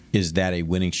Moore. Is that a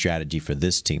winning strategy for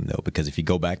this team, though? Because if you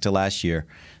go back to last year,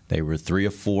 they were 3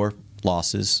 of 4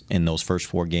 losses in those first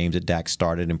 4 games that Dak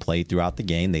started and played throughout the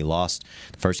game. They lost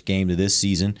the first game to this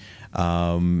season.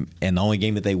 And the only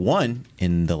game that they won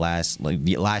in the last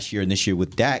year and this year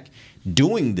with Dak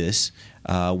doing this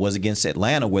was against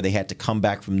Atlanta, where they had to come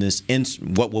back from this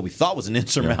what we thought was an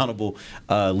insurmountable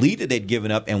lead that they'd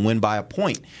given up and win by a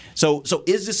point. So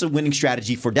is this a winning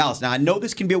strategy for Dallas? Now, I know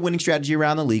this can be a winning strategy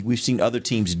around the league. We've seen other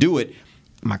teams do it.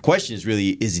 My question is really,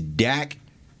 is Dak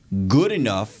good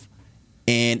enough,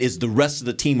 and is the rest of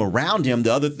the team around him,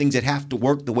 the other things that have to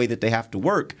work the way that they have to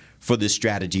work for this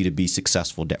strategy to be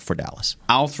successful for Dallas?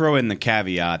 I'll throw in the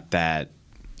caveat that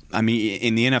in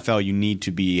the NFL, you need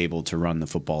to be able to run the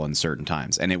football in certain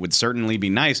times. And it would certainly be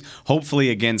nice, hopefully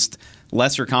against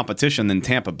lesser competition than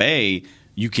Tampa Bay,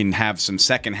 you can have some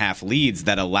second-half leads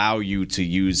that allow you to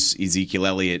use Ezekiel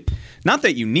Elliott. Not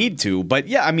that you need to, but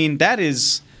yeah,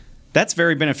 that's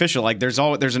very beneficial. There's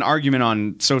an argument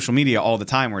on social media all the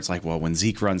time where it's like, well, when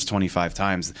Zeke runs 25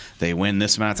 times, they win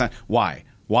this amount of time. Why?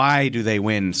 Why do they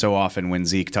win so often when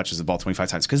Zeke touches the ball 25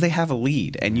 times? Because they have a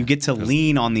lead, and you get to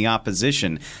lean on the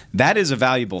opposition. That is a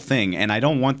valuable thing, and I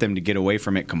don't want them to get away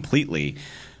from it completely.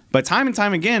 But time and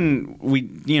time again,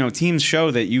 teams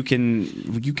show that you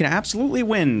can absolutely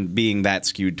win being that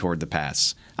skewed toward the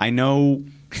pass. I know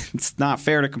it's not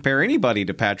fair to compare anybody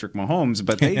to Patrick Mahomes,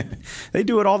 but they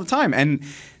do it all the time. And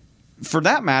for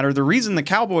that matter, the reason the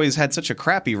Cowboys had such a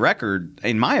crappy record,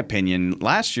 in my opinion,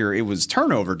 last year, it was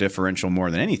turnover differential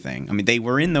more than anything. They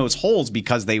were in those holes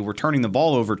because they were turning the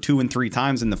ball over 2 and 3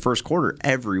 times in the first quarter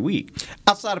every week.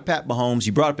 Outside of Pat Mahomes,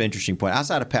 you brought up an interesting point.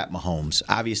 Outside of Pat Mahomes,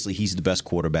 obviously he's the best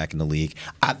quarterback in the league.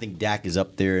 I think Dak is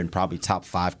up there and probably top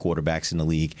 5 quarterbacks in the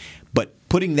league. But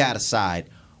putting that aside,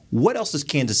 what else does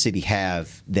Kansas City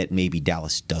have that maybe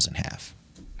Dallas doesn't have?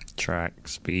 Track,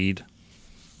 speed.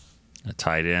 A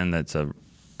tight end that's a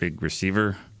big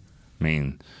receiver.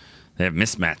 They have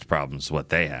mismatch problems. What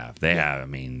they have, they have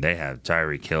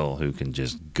Tyreek Hill who can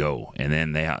just go, and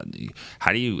then they have.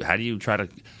 How do you try to?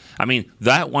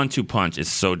 That 1-2 punch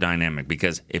is so dynamic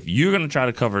because if you're going to try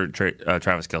to cover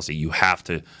Travis Kelce, you have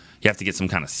to get some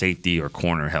kind of safety or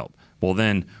corner help. Well,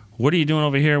 then what are you doing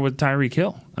over here with Tyreek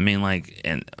Hill? I mean,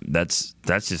 and that's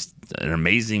just an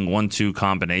amazing 1-2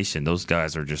 combination. Those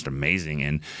guys are just amazing,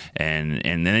 and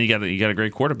then you got a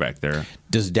great quarterback there.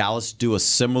 Does Dallas do a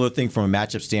similar thing from a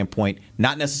matchup standpoint?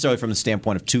 Not necessarily from the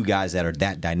standpoint of two guys that are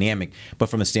that dynamic, but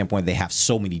from the standpoint they have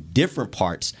so many different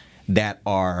parts that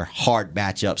are hard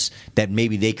matchups that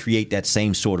maybe they create that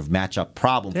same sort of matchup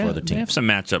problem for other teams. They have some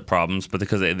matchup problems, but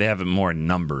because they have more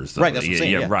numbers. Though. Right, that's what I'm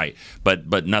saying. Yeah, right.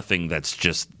 But nothing that's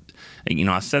just,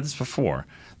 I said this before.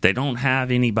 They don't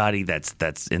have anybody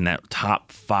that's in that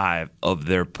top 5 of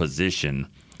their position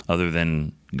other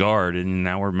than guard, and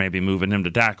now we're maybe moving him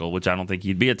to tackle, which I don't think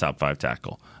he'd be a top 5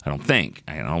 tackle. I don't think.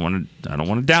 I don't want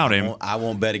to doubt him. I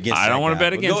won't bet against him. I don't want to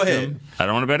bet against him. I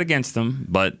don't want to bet against him,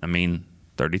 but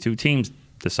 32 teams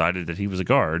decided that he was a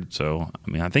guard, so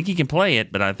I think he can play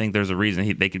it, but I think there's a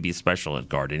reason they could be special at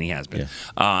guard, and he has been. Yeah.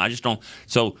 I just don't.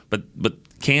 So, but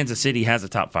Kansas City has a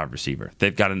top 5 receiver.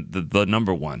 They've got the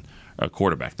number 1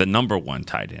 quarterback, the number 1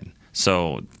 tight end.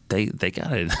 So they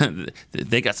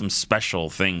got some special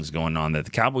things going on. That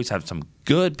the Cowboys have some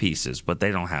good pieces, but they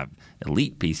don't have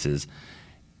elite pieces.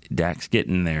 Dak's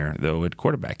getting there though at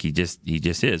quarterback. He just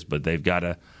is, but they've got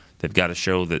to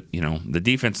show that the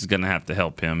defense is going to have to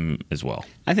help him as well.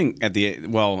 I think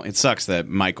it sucks that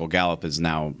Michael Gallup is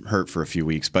now hurt for a few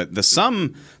weeks, but the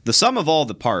sum of all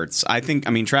the parts, I think.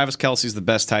 Travis Kelce's the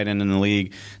best tight end in the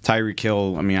league. Tyreek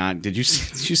Hill. Did you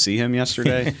see him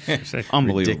yesterday?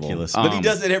 Unbelievable, ridiculous. But he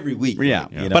does it every week. Yeah.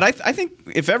 But I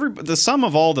think if the sum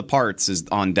of all the parts is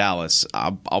on Dallas,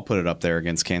 I'll put it up there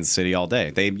against Kansas City all day.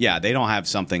 They don't have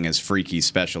something as freaky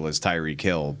special as Tyreek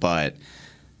Hill, but.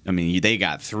 They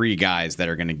got 3 guys that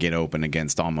are going to get open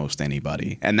against almost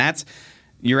anybody. And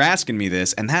you're asking me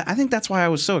this, and I think that's why I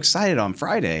was so excited on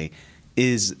Friday,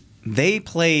 is they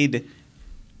played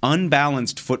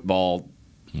unbalanced football,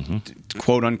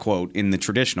 quote unquote, in the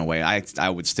traditional way. I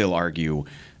would still argue,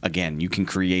 again, you can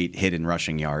create hidden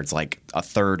rushing yards. Like a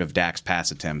third of Dak's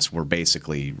pass attempts were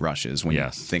basically rushes when you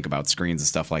think about screens and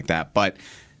stuff like that. But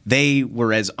they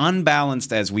were as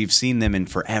unbalanced as we've seen them in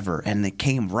forever, and it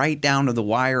came right down to the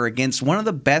wire against one of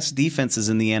the best defenses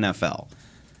in the NFL.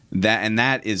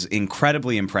 That is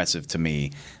incredibly impressive to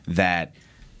me, that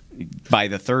by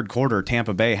the third quarter,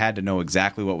 Tampa Bay had to know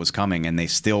exactly what was coming, and they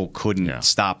still couldn't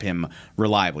stop him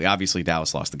reliably. Obviously,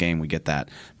 Dallas lost the game. We get that.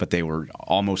 But they were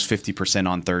almost 50%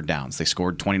 on third downs. They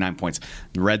scored 29 points.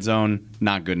 The red zone,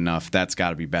 not good enough. That's got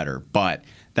to be better. But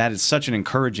that is such an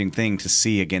encouraging thing to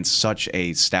see against such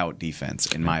a stout defense,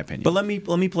 in my opinion. But let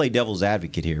me play devil's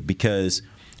advocate here, because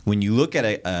when you look at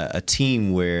a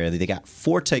team where they got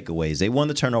 4 takeaways, they won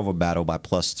the turnover battle by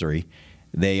 +3.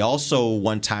 They also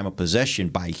won time of possession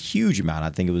by a huge amount.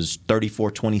 I think it was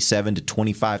 34-27 to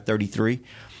 25-33.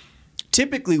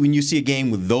 Typically, when you see a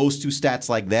game with those 2 stats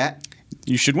like that,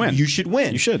 you should win. You should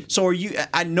win. You should. So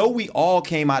I know we all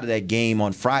came out of that game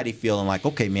on Friday feeling like,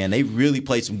 okay, man, they really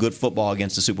played some good football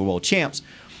against the Super Bowl champs.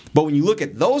 But when you look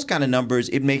at those kind of numbers,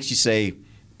 it makes you say,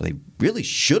 well, they really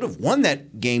should have won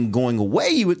that game going away,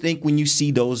 you would think, when you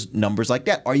see those numbers like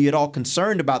that. Are you at all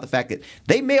concerned about the fact that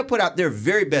they may have put out their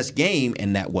very best game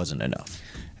and that wasn't enough?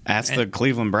 Ask the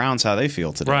Cleveland Browns how they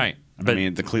feel today. Right. But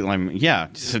the Cleveland,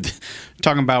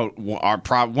 talking about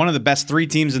one of the best 3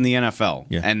 teams in the NFL,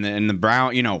 and the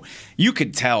Brown, you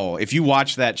could tell if you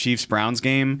watch that Chiefs-Browns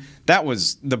game,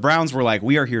 the Browns were like,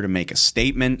 we are here to make a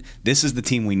statement. This is the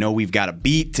team we know we've got to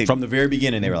beat. From the very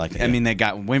beginning, they were like that.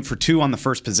 They went for 2 on the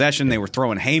first possession. They were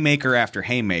throwing haymaker after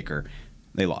haymaker.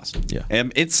 They lost. Yeah,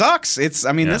 it sucks.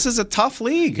 This is a tough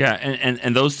league. Yeah,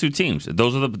 and those 2 teams,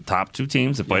 those are the top 2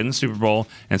 teams that played in the Super Bowl,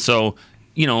 and so.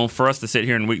 For us to sit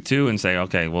here in week 2 and say,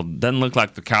 okay, well, it doesn't look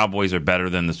like the Cowboys are better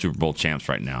than the Super Bowl champs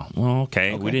right now. Well,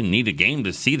 okay. We didn't need a game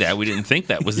to see that. We didn't think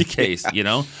that was the case,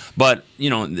 But,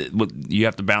 you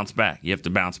have to bounce back. You have to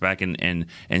bounce back and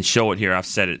show it here. I've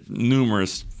said it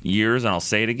numerous years, and I'll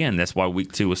say it again. That's why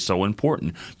week 2 is so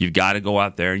important. You've got to go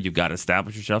out there. You've got to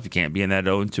establish yourself. You can't be in that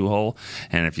 0-2 hole.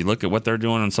 And if you look at what they're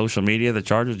doing on social media, the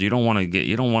Chargers, you don't want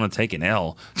to take an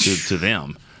L to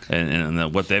them.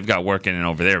 And what they've got working in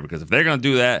over there, because if they're going to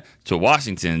do that to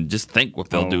Washington, just think what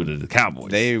they'll do to the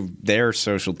Cowboys. Their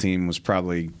social team was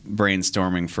probably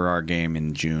brainstorming for our game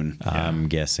in June. I'm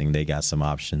guessing they got some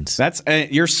options.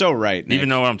 You're so right, Nick. You even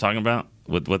know what I'm talking about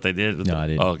with what they did? No, I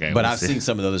didn't. Okay, but I've seen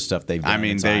some of the other stuff they've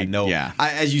done. I know. Yeah.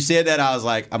 As you said that, I was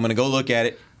like, I'm going to go look at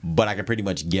it, but I can pretty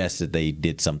much guess that they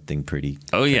did something pretty.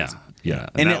 Oh crazy. Yeah.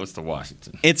 And that was to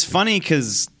Washington. It's funny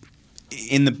because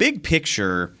in the big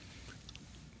picture.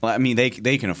 Well, they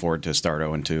can afford to start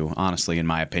 0-2, honestly, in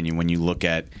my opinion, when you look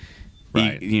at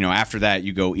Right. After that,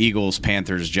 you go Eagles,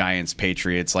 Panthers, Giants,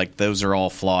 Patriots. Like, those are all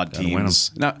flawed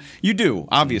teams. No, you do.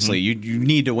 Obviously, you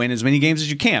need to win as many games as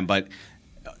you can, but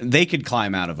they could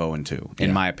climb out of 0-2,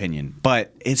 in my opinion.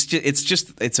 But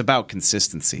it's about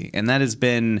consistency, and that has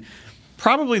been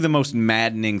probably the most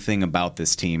maddening thing about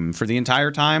this team for the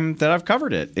entire time that I've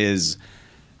covered it. Is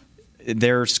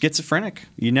they're schizophrenic.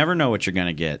 You never know what you're going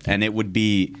to get, and it would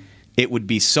be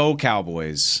so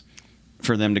Cowboys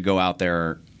for them to go out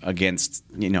there against,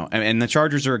 and the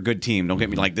Chargers are a good team. Don't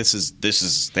get me like this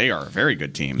is they are a very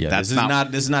good team. Yeah, this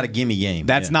is not a gimme game.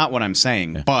 That's not what I'm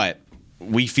saying. But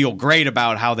we feel great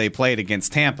about how they played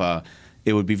against Tampa.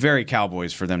 It would be very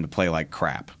Cowboys for them to play like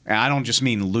crap. And I don't just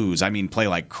mean lose. I mean play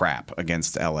like crap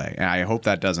against LA. And I hope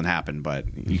that doesn't happen, but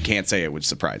you can't say it would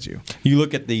surprise you. You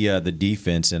look at the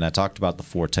defense, and I talked about the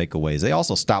 4 takeaways. They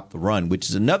also stopped the run,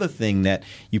 which is another thing that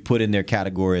you put in their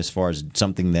category as far as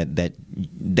something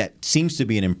that seems to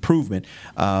be an improvement.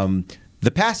 The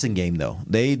passing game, though,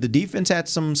 the defense had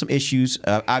some issues.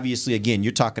 Obviously, again,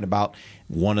 you're talking about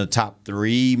one of the top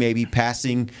 3 maybe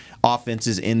passing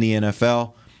offenses in the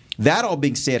NFL. That all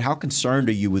being said, how concerned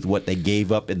are you with what they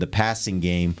gave up in the passing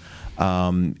game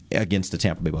against the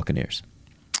Tampa Bay Buccaneers?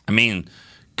 I mean,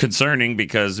 concerning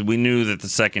because we knew that the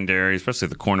secondary, especially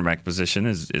the cornerback position,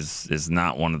 is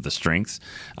not one of the strengths.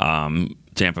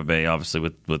 Tampa Bay, obviously,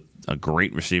 with a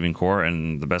great receiving core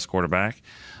and the best quarterback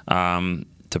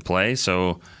to play.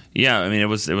 So, yeah, I mean, it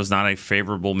was not a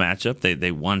favorable matchup.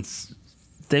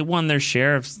 They won their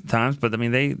share of times, but I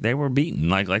mean they were beaten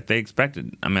like they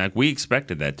expected. I mean, like we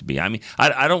expected that to be. I mean,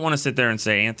 I don't want to sit there and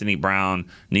say Anthony Brown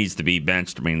needs to be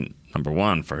benched. I mean, number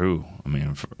one for who? I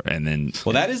mean, and then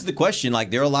that is the question.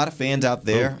 Like, there are a lot of fans out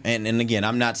there, and again,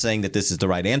 I'm not saying that this is the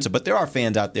right answer, but there are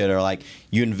fans out there that are like,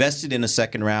 you invested in a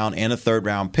second round and a third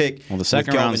round pick. Well, the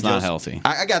second round is not healthy.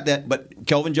 I got that, but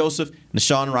Kelvin Joseph,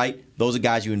 Nashawn Wright, those are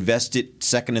guys you invested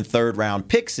second and third round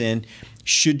picks in.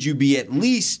 Should you be at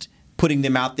least putting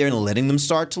them out there and letting them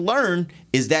start to learn?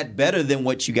 Is that better than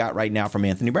what you got right now from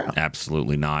Anthony Brown?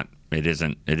 Absolutely not. It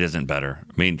isn't. It isn't better.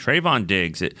 I mean, Trayvon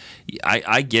Diggs.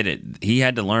 I get it. He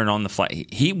had to learn on the fly.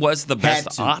 He was the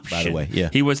best option. By the way, yeah,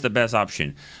 he was the best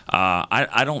option.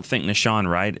 I don't think Nashawn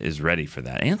Wright is ready for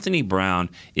that. Anthony Brown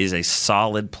is a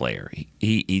solid player.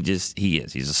 He is.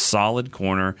 He's a solid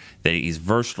corner. That he's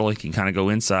versatile. He can kind of go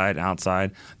inside,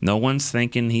 outside. No one's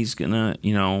thinking he's gonna,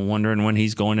 wondering when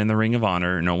he's going in the Ring of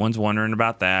Honor. No one's wondering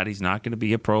about that. He's not going to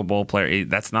be a Pro Bowl player.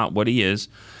 That's not what he is.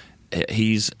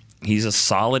 He's a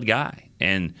solid guy,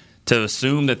 and to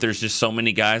assume that there's just so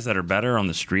many guys that are better on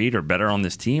the street or better on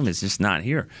this team is just not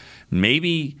here.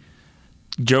 Maybe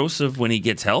Joseph, when he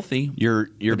gets healthy, your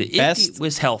best. If he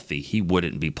was healthy, he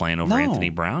wouldn't be playing over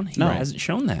Anthony Brown. He hasn't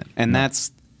shown that, and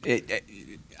that's.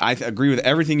 I agree with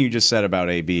everything you just said about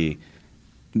AB.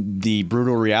 The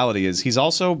brutal reality is he's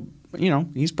also.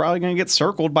 He's probably going to get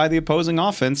circled by the opposing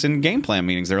offense in game plan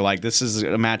meetings. They're like, this is a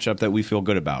matchup that we feel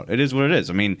good about. It is what it is.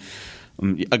 I mean.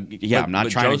 I'm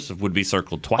not trying. Joseph would be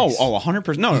circled twice.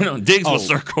 100%. No, Diggs was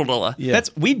circled a lot. Yeah.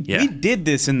 We did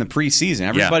this in the preseason.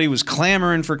 Everybody was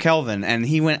clamoring for Kelvin, and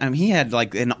he went. He had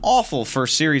like an awful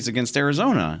first series against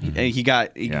Arizona.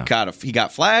 Mm-hmm. He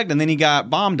got flagged, and then he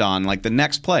got bombed on like the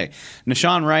next play.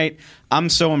 Nashawn Wright, I'm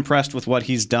so impressed with what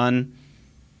he's done.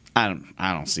 I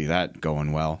don't see that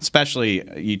going well,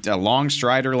 especially a long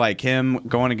strider like him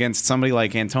going against somebody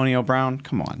like Antonio Brown.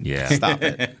 Come on, stop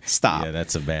it, stop. Yeah,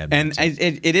 that's a bad. And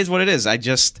it is what it is.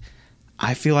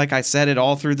 I feel like I said it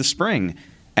all through the spring.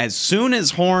 As soon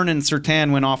as Horn and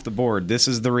Surtain went off the board, this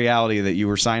is the reality that you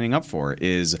were signing up for.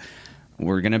 Is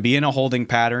we're going to be in a holding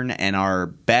pattern, and our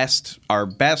best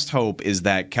hope is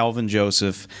that Kelvin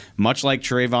Joseph, much like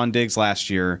Trayvon Diggs last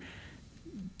year,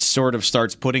 sort of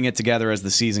starts putting it together as the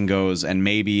season goes, and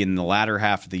maybe in the latter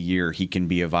half of the year he can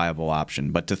be a viable option.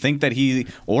 But to think that he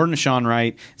or Nashawn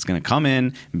Wright is going to come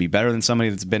in and be better than somebody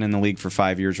that's been in the league for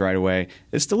 5 years right away,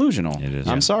 it's delusional. It is.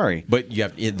 I'm sorry. But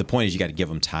the point is you got to give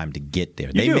them time to get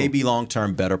there. They may be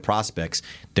long-term better prospects.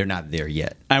 They're not there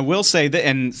yet. I will say that,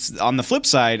 and on the flip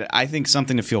side, I think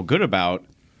something to feel good about,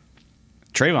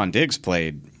 Trayvon Diggs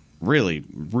played really,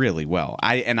 really well.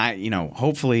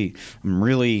 Hopefully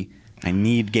I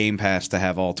need Game Pass to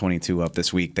have all 22 up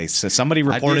this week. Somebody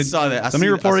reported. Somebody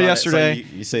reported yesterday.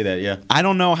 You say that, yeah. I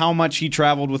don't know how much he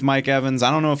traveled with Mike Evans.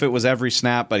 I don't know if it was every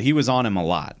snap, but he was on him a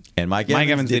lot. And Mike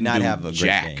Evans did not have a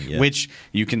great game. Yeah. Which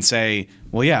you can say,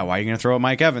 well, yeah, why are you going to throw at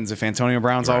Mike Evans if Antonio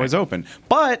Brown's always open?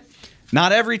 But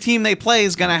not every team they play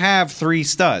is going to have 3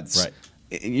 studs.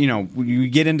 Right. You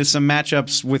get into some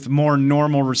matchups with more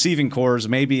normal receiving cores.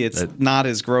 Maybe it's not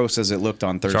as gross as it looked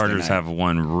on Thursday Chargers night. have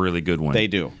one really good one. They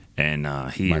do. And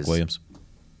Mike Williams.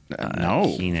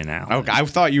 No. Keenan Allen. Okay, I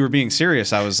thought you were being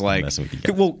serious. I was like,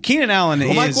 well, Keenan Allen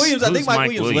is. Mike Williams. I think Mike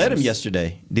Williams led him Williams?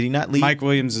 yesterday. Did he not lead? Mike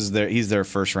Williams is he's their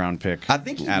first round pick. I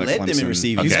think he out of led them in Clemson.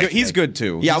 receiving. He's good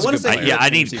too. Yeah, He's I want a to good say. player. I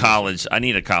need college. I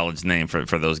need a college name for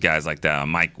those guys like that.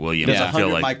 Mike Williams. There's I feel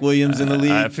like Mike Williams in the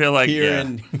league. I feel like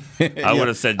here I would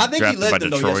have said I think he drafted led by them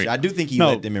though Detroit. yesterday. I do think he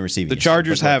led them in receiving. The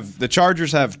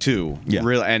Chargers have two. Yeah.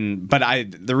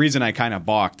 The reason I kind of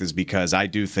balked is because I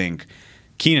do think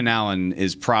Keenan Allen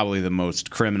is probably the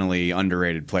most criminally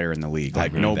underrated player in the league.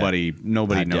 Like nobody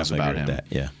knows about him.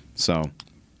 Yeah. So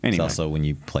anyway, it's also when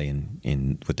you play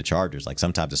in with the Chargers, like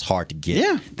sometimes it's hard to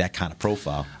get that kind of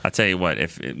profile. I tell you what,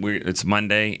 if it's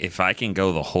Monday, if I can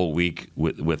go the whole week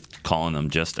with calling them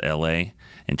just LA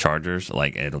and Chargers,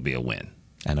 like it'll be a win.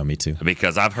 I know, me too.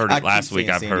 Because I've heard it last week.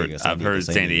 I've heard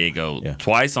San Diego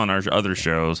twice on our other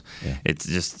shows. Yeah. It's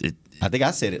just I think I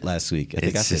said it last week. I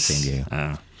think I said San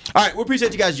Diego. All right, we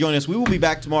appreciate you guys joining us. We will be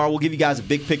back tomorrow. We'll give you guys a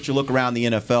big picture look around the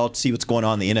NFL to see what's going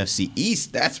on in the NFC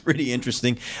East. That's pretty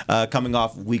interesting. Coming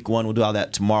off week one, we'll do all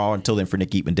that tomorrow. Until then, for Nick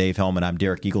Eatman, Dave Hellman, I'm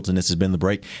Derek Eagleton. This has been The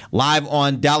Break, live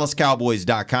on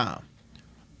DallasCowboys.com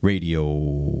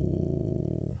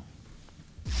radio.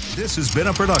 This has been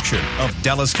a production of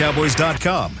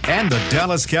DallasCowboys.com and the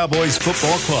Dallas Cowboys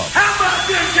Football Club. How about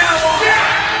this, Cowboys?